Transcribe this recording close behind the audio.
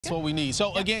That's what we need.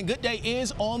 So again, Good Day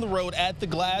is on the road at the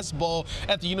Glass Bowl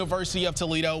at the University of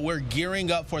Toledo. We're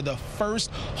gearing up for the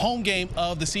first home game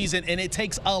of the season, and it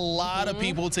takes a lot of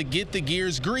people to get the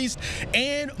gears greased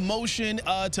and motion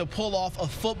to pull off a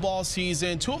football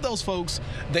season. Two of those folks,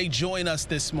 they join us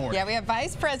this morning. Yeah, we have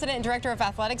Vice President and Director of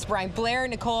Athletics, Bryan Blair,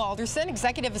 Nicole, Alderson,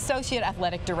 Executive Associate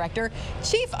Athletic Director,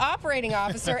 Chief Operating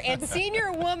Officer, and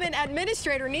Senior Woman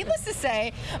Administrator. Needless to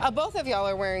say, both of y'all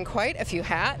are wearing quite a few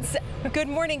hats. Good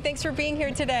morning. Thanks for being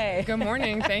here today. Good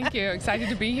morning. Thank you. Excited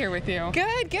to be here with you.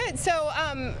 Good, good. So,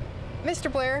 Mr.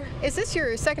 Blair, is this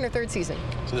your second or third season?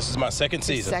 So this is my second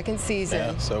season. Second season.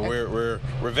 Yeah, so we're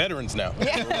veterans now.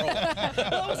 Yeah.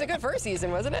 Well, it was a good first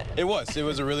season, wasn't it? It was. It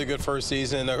was a really good first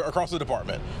season across the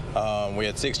department. We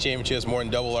had 6 championships, more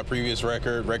than double our previous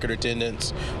record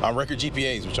attendance, record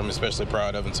GPAs, which I'm especially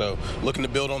proud of. And so looking to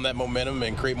build on that momentum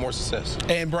and create more success.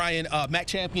 And Bryan, MAC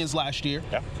champions last year.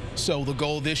 Yeah. So the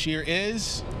goal this year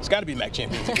is? It's got to be MAC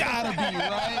champions. Gotta be,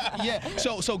 right? Yeah.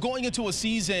 So going into a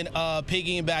season,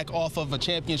 piggyback off of a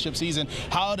championship season,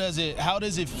 how does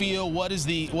it feel? What is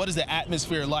the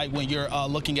atmosphere like when you're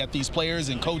looking at these players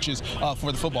and coaches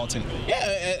for the football team?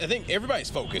 Yeah, I think everybody's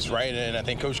focused, right? And I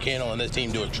think Coach Cannell and this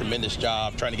team do a tremendous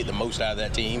job trying to get the most out of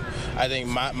that team. I think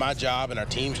my job and our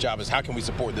team's job is how can we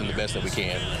support them the best that we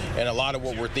can. And a lot of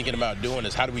what we're thinking about doing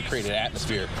is how do we create an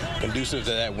atmosphere conducive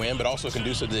to that win, but also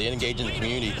conducive to engaging the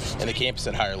community and the campus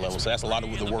at higher levels. So that's a lot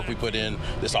of the work we put in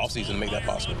this offseason to make that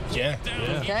possible. Yeah.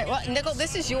 Okay. Well, Nicole,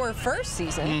 this is your first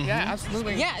season. Yeah,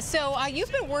 absolutely. Yeah. So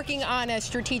you've been working on a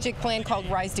strategic plan called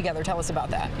Rise Together. Tell us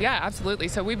about that. Yeah, absolutely.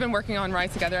 So we've been working on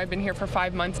Rise Together. I've been here for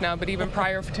 5 months now, but even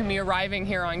prior to me arriving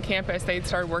here on campus, they'd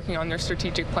started working on their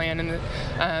strategic plan.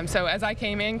 And so as I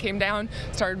came down,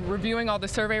 started reviewing all the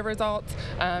survey results,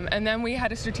 and then we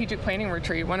had a strategic planning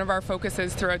retreat. One of our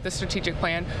focuses throughout the strategic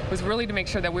plan was really to make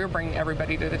sure that we were bringing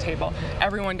everybody to the table,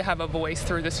 everyone to have a voice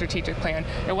through the strategic plan.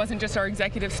 It wasn't just our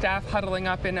executive staff huddling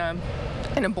up in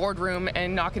a boardroom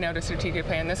and knocking out a strategic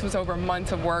plan. This was over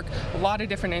months of work, a lot of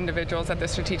different individuals at the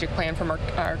strategic plan from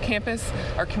our campus,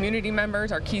 our community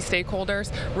members, our key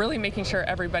stakeholders, really making sure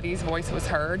everybody's voice was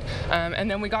heard.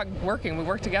 And then we got working. We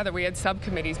worked together. We had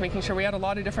subcommittees, making sure we had a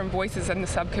lot of different voices in the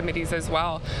subcommittees as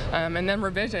well. And then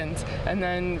revisions, and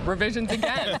then revisions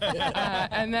again.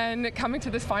 And then coming to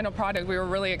this final product, we were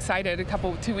really excited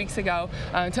 2 weeks ago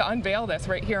to unveil this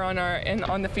right here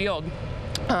on the field.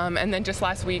 And then just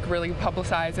last week really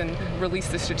publicize and release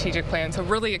the strategic plan. So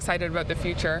really excited about the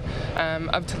future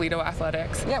of Toledo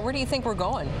athletics. Yeah, where do you think we're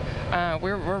going?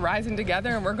 We're rising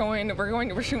together, and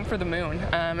we're shooting for the moon.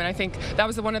 And I think that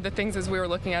was one of the things as we were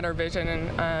looking at our vision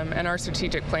and our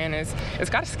strategic plan is it's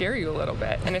got to scare you a little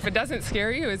bit. And if it doesn't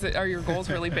scare you, are your goals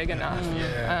really big enough?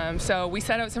 Yeah. So we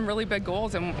set out some really big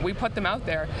goals and we put them out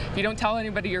there. If you don't tell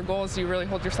anybody your goals, you really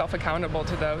hold yourself accountable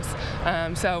to those.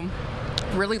 So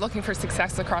really looking for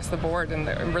success across the board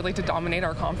and really to dominate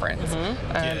our conference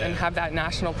and have that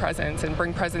national presence and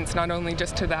bring presence not only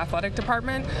just to the athletic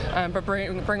department, but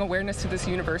bring awareness to this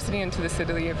university and to the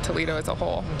city of Toledo as a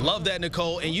whole. Love that,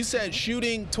 Nicole. And you said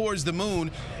shooting towards the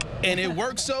moon. And it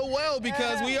works so well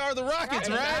because we are the Rockets,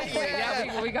 right? Exactly.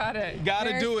 Yeah, we got it. Got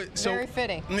to do it. So very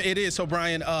fitting. It is. So,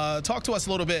 Bryan, talk to us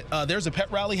a little bit. There's a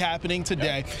pep rally happening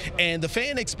today, and the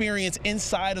fan experience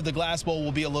inside of the Glass Bowl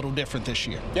will be a little different this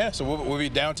year. Yeah, so we'll be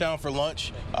downtown for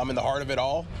lunch. I'm in the heart of it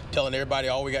all, telling everybody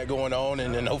all we got going on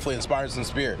and hopefully inspire some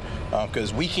spirit.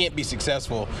 Because we can't be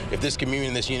successful if this community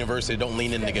and this university don't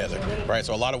lean in together, right?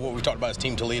 So a lot of what we talked about is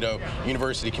Team Toledo,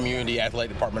 university, community,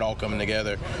 athletic department all coming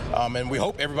together. And we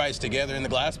hope everybody's together in the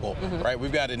Glass Bowl, right?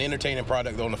 We've got an entertaining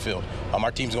product on the field.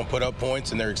 Our team's going to put up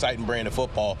points, and they're exciting brand of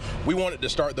football. We want it to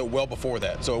start, though, well before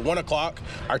that. So at 1 o'clock,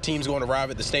 our team's going to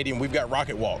arrive at the stadium. We've got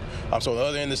Rocket Walk. So on the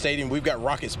other end of the stadium, we've got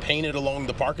rockets painted along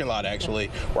the parking lot, actually,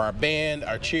 where our band,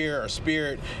 our cheer, our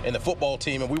spirit, and the football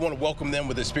team, and we want to welcome them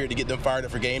with the spirit to get them fired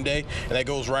up for game day. And that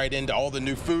goes right into all the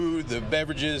new food, the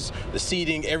beverages, the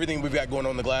seating, everything we've got going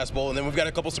on in the Glass Bowl. And then we've got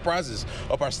a couple surprises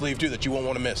up our sleeve, too, that you won't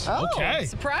want to miss. Oh, okay.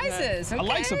 Surprises. Okay. I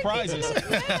like surprises.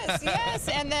 Yes.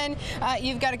 And then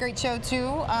you've got a great show, too,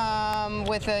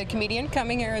 with a comedian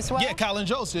coming here as well. Yeah, Colin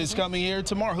Jost is coming here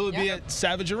tomorrow. Who will be at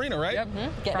Savage Arena, right? Yep.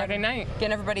 Friday night.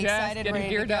 Getting everybody excited, getting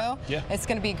ready to go. up. Yeah. It's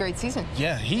going to be a great season.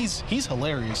 Yeah, he's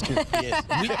hilarious, too. Yes.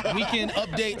 We can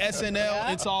update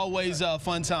SNL. It's always a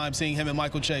fun time seeing him and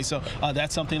Michael Che. So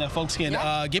that's something that folks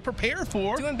can get prepared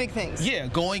for. Doing big things. Yeah,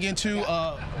 going into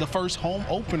the first home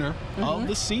opener of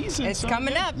the season. It's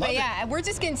coming up. But yeah, we're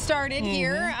just getting started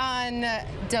here. here on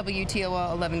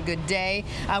WTOL 11 Good Day.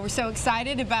 We're so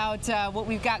excited about what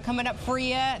we've got coming up for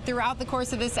you throughout the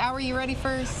course of this hour. You ready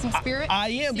for some spirit? I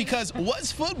am, because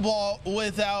what's football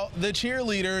without the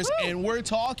cheerleaders? Woo! And we're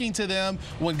talking to them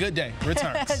when Good Day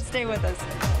returns. Stay with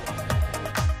us.